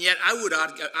 And yet, I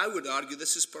would argue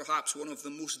this is perhaps one of the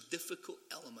most difficult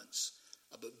elements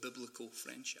about biblical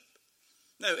friendship.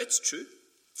 Now, it's true,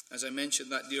 as I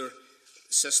mentioned that dear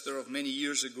sister of many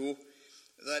years ago,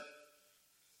 that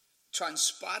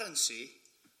transparency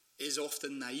is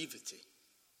often naivety.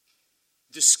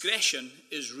 Discretion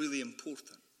is really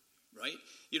important, right?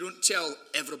 You don't tell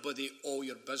everybody all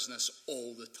your business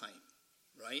all the time,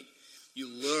 right? You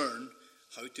learn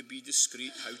how to be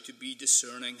discreet, how to be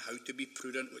discerning, how to be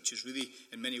prudent, which is really,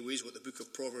 in many ways, what the book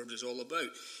of Proverbs is all about.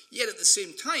 Yet at the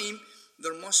same time,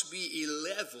 there must be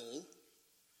a level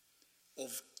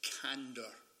of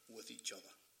candor with each other.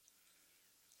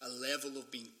 A level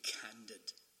of being candid,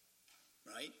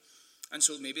 right? And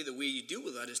so maybe the way you deal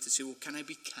with that is to say, well, can I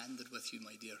be candid with you,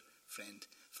 my dear friend,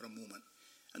 for a moment?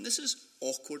 And this is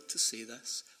awkward to say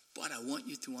this, but I want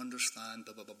you to understand,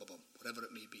 whatever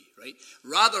it may be, right?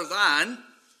 Rather than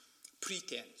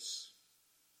pretense,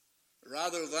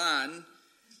 rather than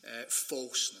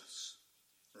falseness,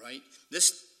 right?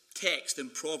 This text in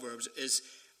Proverbs is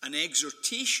an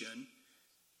exhortation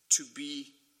to be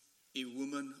a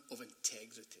woman of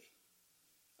integrity,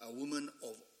 a woman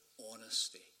of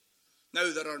honesty.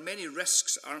 Now, there are many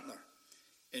risks, aren't there,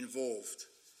 involved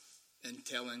in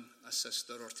telling a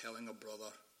sister or telling a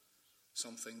brother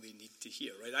something they need to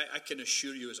hear, right? I can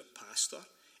assure you as a pastor,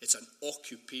 it's an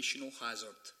occupational hazard.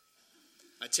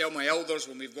 I tell my elders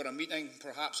when we've got a meeting,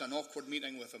 perhaps an awkward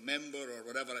meeting with a member or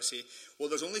whatever, I say, well,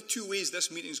 there's only two ways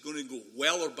this meeting's going to go,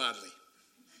 well or badly.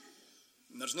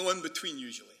 And there's no in between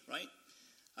usually, right?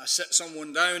 I sit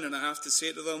someone down and I have to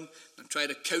say to them and try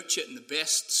to couch it in the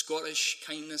best Scottish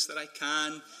kindness that I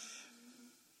can.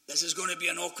 This is going to be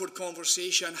an awkward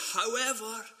conversation.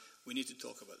 However, we need to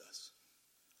talk about this.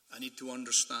 I need to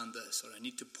understand this, or I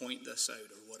need to point this out,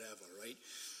 or whatever, right?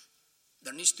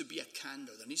 There needs to be a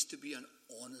candor. There needs to be an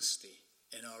honesty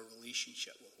in our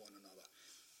relationship with one another.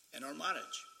 In our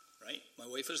marriage, right? My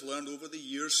wife has learned over the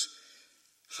years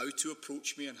how to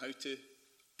approach me and how to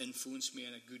influence me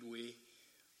in a good way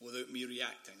without me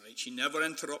reacting, right? She never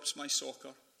interrupts my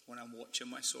soccer when I'm watching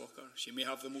my soccer. She may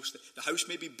have the house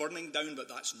may be burning down, but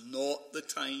that's not the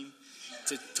time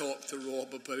to talk to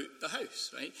Rob about the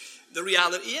house, right? The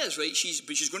reality is, right,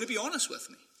 she's going to be honest with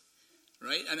me,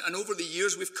 right? And over the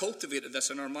years, we've cultivated this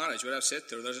in our marriage, where I've said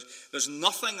to her, there's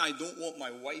nothing I don't want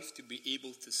my wife to be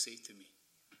able to say to me.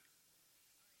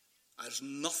 There's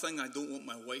nothing I don't want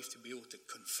my wife to be able to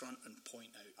confront and point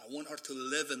out. I want her to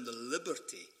live in the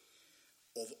liberty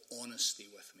of honesty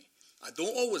with me. I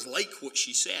don't always like what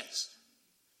she says,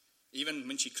 even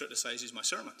when she criticizes my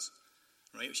sermons,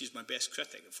 right? She's my best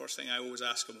critic. The first thing I always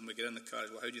ask her when we get in the car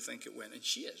is, well, how do you think it went? And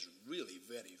she is really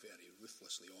very, very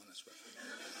ruthlessly honest with me.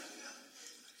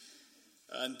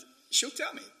 And she'll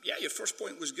tell me, yeah, your first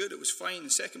point was good, it was fine. The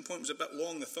second point was a bit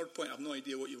long. The third point, I have no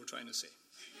idea what you were trying to say.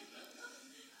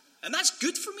 And that's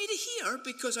good for me to hear,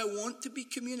 because I want to be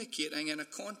communicating in a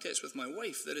context with my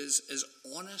wife that is as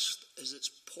honest as it's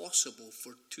possible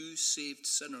for two saved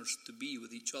sinners to be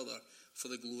with each other for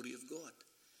the glory of God.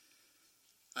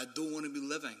 I don't want to be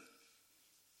living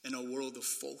in a world of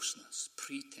falseness,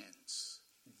 pretense,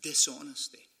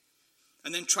 dishonesty.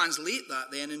 And then translate that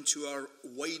then into our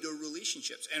wider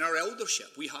relationships. In our eldership,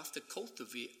 we have to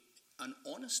cultivate an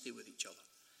honesty with each other.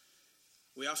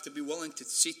 We have to be willing to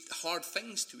say hard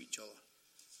things to each other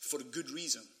for good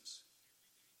reasons.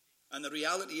 And the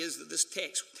reality is that this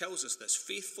text tells us this.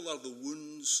 Faithful are the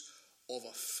wounds of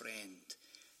a friend.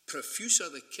 Profuse are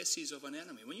the kisses of an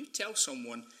enemy. When you tell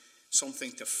someone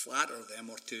something to flatter them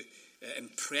or to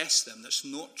impress them that's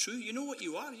not true, you know what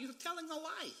you are? You're telling a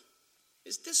lie.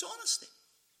 It's dishonesty.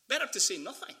 Better to say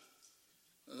nothing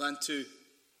than to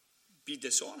be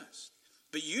dishonest.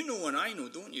 But you know and I know,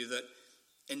 don't you, that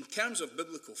in terms of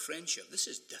biblical friendship, this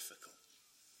is difficult.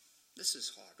 This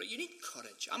is hard. Right? You need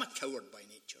courage. I'm a coward by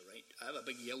nature, right? I have a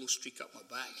big yellow streak up my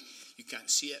back. You can't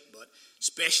see it, but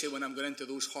especially when I'm going into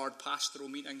those hard pastoral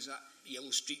meetings, that yellow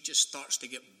streak just starts to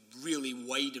get really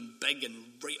wide and big and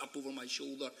right up over my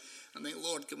shoulder. I think,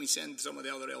 Lord, can we send some of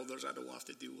the other elders? I don't have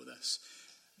to deal with this.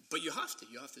 But you have to.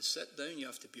 You have to sit down. You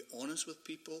have to be honest with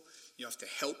people. You have to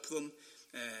help them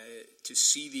to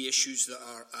see the issues that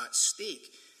are at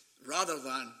stake, rather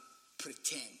than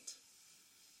pretend,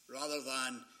 rather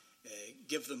than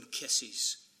give them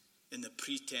kisses in the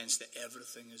pretense that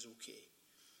everything is okay.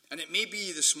 And it may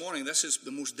be this morning, this is the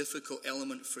most difficult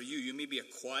element for you. You may be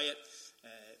a quiet,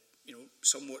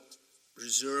 somewhat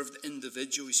reserved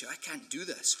individual. You say, I can't do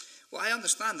this. Well, I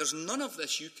understand. There's none of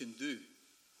this you can do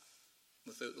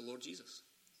without the Lord Jesus.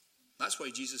 That's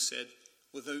why Jesus said,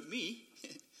 without me,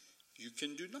 you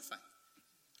can do nothing.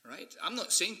 Right? I'm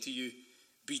not saying to you,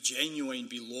 be genuine,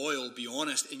 be loyal, be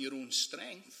honest in your own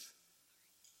strength.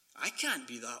 I can't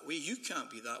be that way. You can't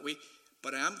be that way.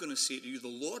 But I am going to say to you, the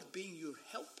Lord being your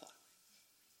helper,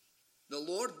 the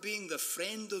Lord being the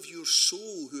friend of your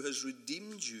soul who has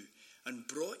redeemed you and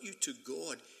brought you to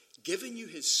God, given you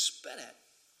his Spirit,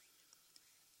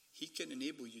 he can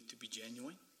enable you to be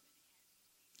genuine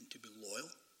and to be loyal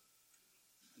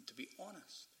and to be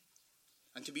honest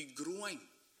and to be growing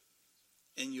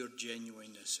in your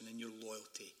genuineness and in your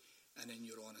loyalty and in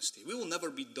your honesty. We will never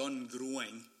be done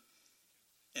growing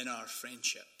in our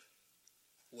friendship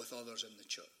with others in the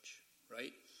church,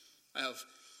 right? I have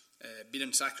been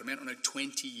in Sacramento now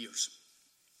 20 years.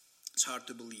 It's hard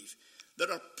to believe.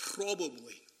 There are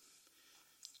probably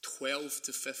 12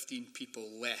 to 15 people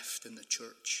left in the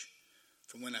church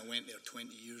from when I went there 20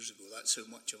 years ago. That's how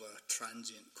much of a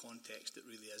transient context it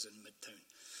really is in Midtown.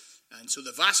 And so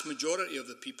the vast majority of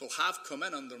the people have come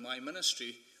in under my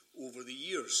ministry over the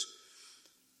years.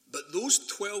 But those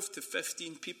 12 to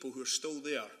 15 people who are still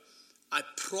there, I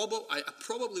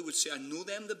probably would say I know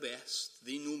them the best.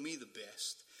 They know me the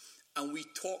best. And we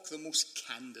talk the most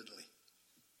candidly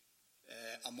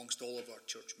amongst all of our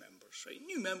church members, right?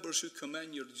 New members who come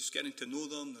in, you're just getting to know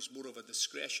them. There's more of a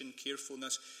discretion,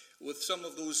 carefulness. With some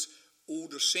of those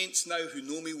older saints now who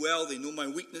know me well, they know my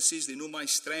weaknesses, they know my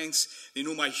strengths, they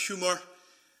know my humour.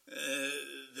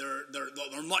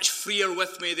 They're much freer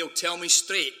with me. They'll tell me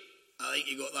straight, I think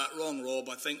you got that wrong, Rob.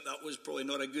 I think that was probably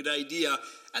not a good idea.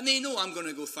 And they know I'm going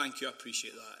to go, thank you, I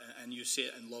appreciate that. And you say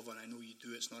it in love, and I know you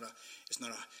do. It's not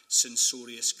a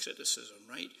censorious criticism,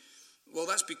 right? Well,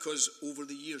 that's because over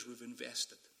the years we've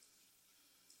invested.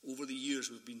 Over the years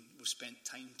we've spent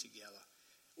time together.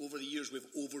 Over the years we've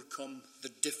overcome the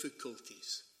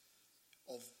difficulties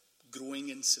of growing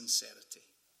in sincerity,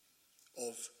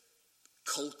 of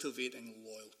cultivating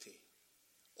loyalty,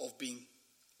 of being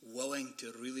willing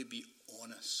to really be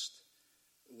honest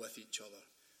with each other.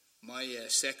 My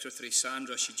secretary,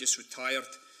 Sandra, she just retired,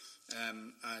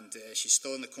 and she's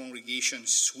still in the congregation,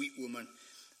 sweet woman.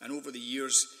 And over the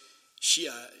years,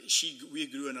 we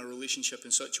grew in a relationship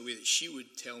in such a way that she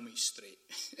would tell me straight.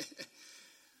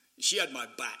 She had my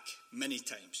back many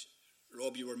times.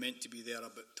 Rob, you were meant to be there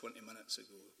about 20 minutes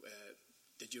ago.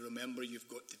 Did you remember you've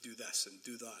got to do this and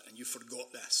do that, and you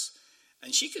forgot this?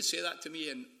 And she could say that to me,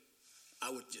 and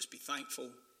I would just be thankful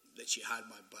that she had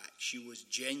my back. She was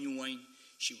genuine,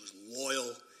 she was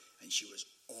loyal, and she was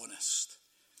honest.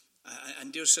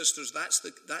 And dear sisters, that's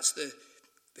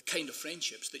the kind of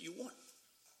friendships that you want.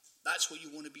 That's what you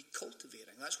want to be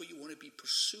cultivating. That's what you want to be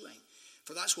pursuing.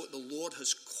 For that's what the Lord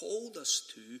has called us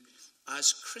to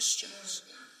as Christians.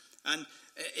 And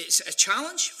it's a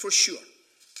challenge for sure.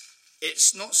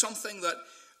 It's not something that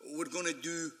we're going to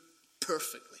do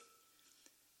perfectly.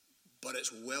 But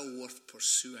it's well worth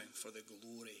pursuing for the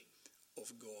glory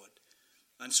of God.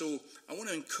 And so I want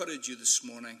to encourage you this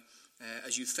morning,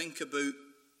 as you think about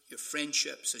your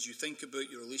friendships, as you think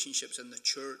about your relationships in the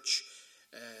church,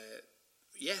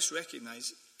 yes,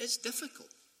 recognize it's difficult.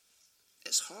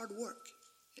 It's hard work.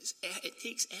 It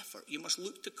takes effort. You must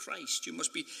look to Christ. You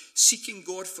must be seeking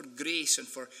God for grace and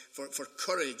for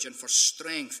courage and for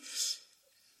strength.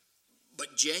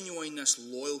 But genuineness,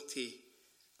 loyalty,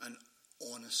 and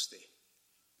honesty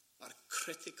are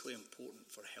critically important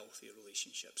for healthy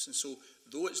relationships. And so,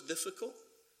 though it's difficult,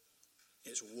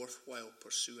 it's worthwhile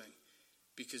pursuing,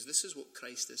 because this is what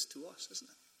Christ is to us, isn't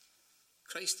it?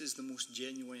 Christ is the most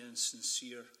genuine and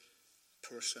sincere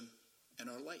person in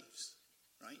our lives,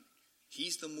 right?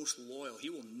 He's the most loyal. He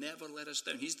will never let us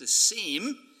down. He's the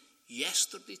same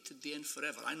yesterday, today, and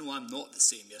forever. I know I'm not the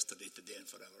same yesterday, today, and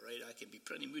forever, right? I can be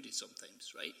pretty moody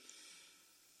sometimes, right?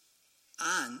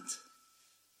 And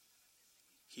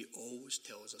he always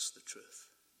tells us the truth,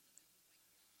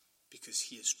 because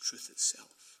he is truth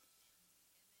itself.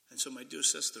 And so, my dear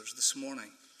sisters, this morning,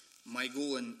 my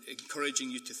goal in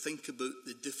encouraging you to think about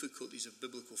the difficulties of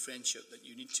biblical friendship that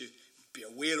you need to be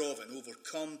aware of and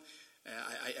overcome,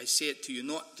 I say it to you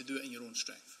not to do it in your own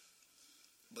strength,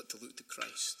 but to look to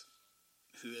Christ,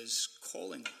 who is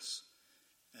calling us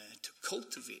to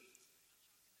cultivate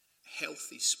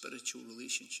healthy spiritual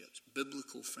relationships,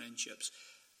 biblical friendships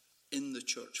in the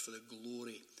church for the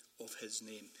glory of his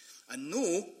name. And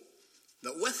know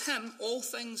that with him all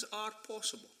things are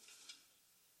possible.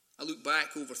 I look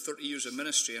back over 30 years of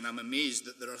ministry, and I'm amazed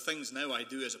that there are things now I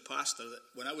do as a pastor that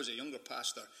when I was a younger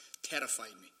pastor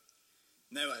terrified me.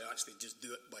 Now I actually just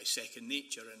do it by second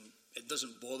nature, and it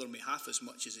doesn't bother me half as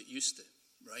much as it used to,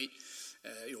 right?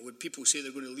 When people say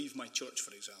they're going to leave my church,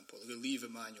 for example, they're going to leave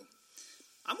Emmanuel,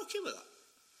 I'm okay with that.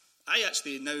 I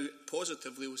actually now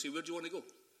positively will say, where do you want to go?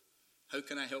 How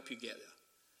can I help you get there?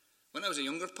 When I was a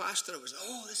younger pastor, I was,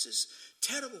 this is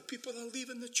terrible. People are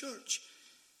leaving the church.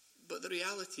 But the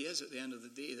reality is, at the end of the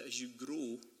day, that as you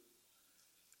grow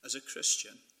as a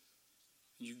Christian,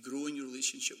 and you grow in your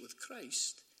relationship with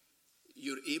Christ,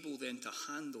 you're able then to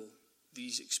handle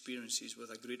these experiences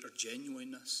with a greater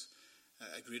genuineness,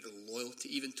 a greater loyalty,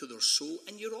 even to their soul,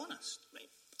 and you're honest. Right?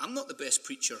 I'm not the best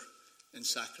preacher in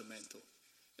Sacramento.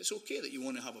 It's okay that you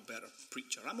want to have a better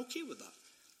preacher. I'm okay with that.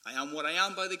 I am what I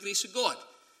am by the grace of God.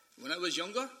 When I was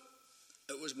younger,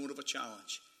 it was more of a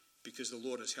challenge, because the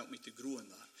Lord has helped me to grow in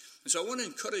that. And so I want to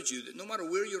encourage you that no matter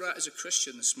where you're at as a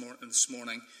Christian this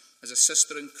morning, as a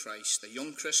sister in Christ, a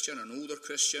young Christian, an older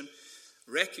Christian,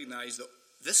 recognize that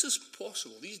this is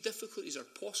possible. These difficulties are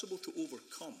possible to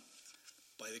overcome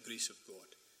by the grace of God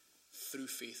through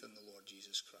faith in the Lord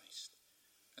Jesus Christ.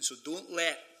 And so don't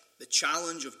let the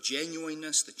challenge of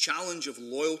genuineness, the challenge of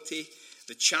loyalty,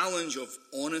 the challenge of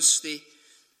honesty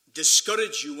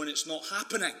discourage you when it's not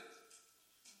happening,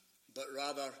 but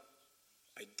rather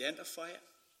identify it,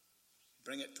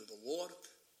 bring it to the Lord,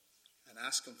 and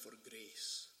ask him for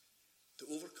grace to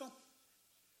overcome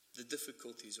the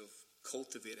difficulties of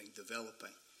cultivating,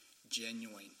 developing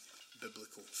genuine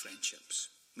biblical friendships.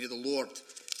 May the Lord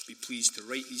be pleased to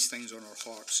write these things on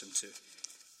our hearts and to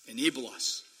enable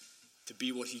us to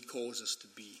be what he calls us to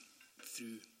be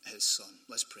through his Son.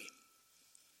 Let's pray.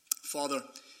 Father,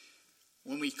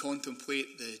 when we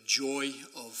contemplate the joy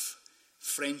of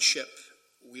friendship,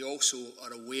 we also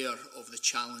are aware of the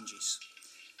challenges.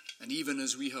 And even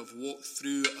as we have walked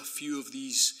through a few of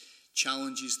these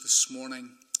challenges this morning,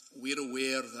 we're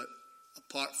aware that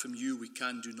apart from you, we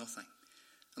can do nothing.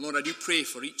 And Lord, I do pray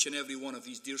for each and every one of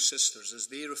these dear sisters as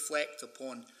they reflect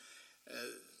upon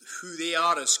who they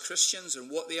are as Christians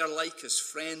and what they are like as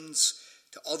friends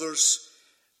to others,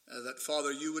 that,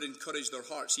 Father, you would encourage their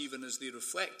hearts even as they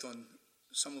reflect on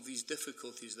some of these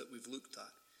difficulties that we've looked at.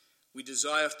 We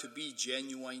desire to be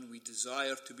genuine, we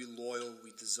desire to be loyal,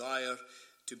 we desire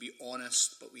to be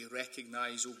honest, but we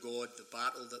recognize, oh God, the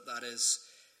battle that is,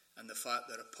 and the fact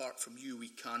that apart from you we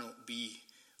cannot be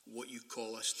what you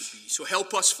call us to be. So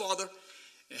help us, Father.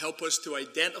 Help us to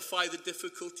identify the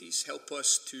difficulties. Help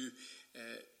us to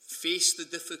face the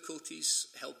difficulties.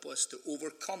 Help us to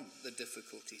overcome the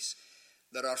difficulties,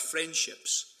 that our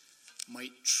friendships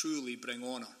might truly bring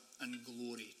honor and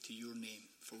glory to your name.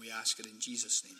 For we ask it in Jesus' name.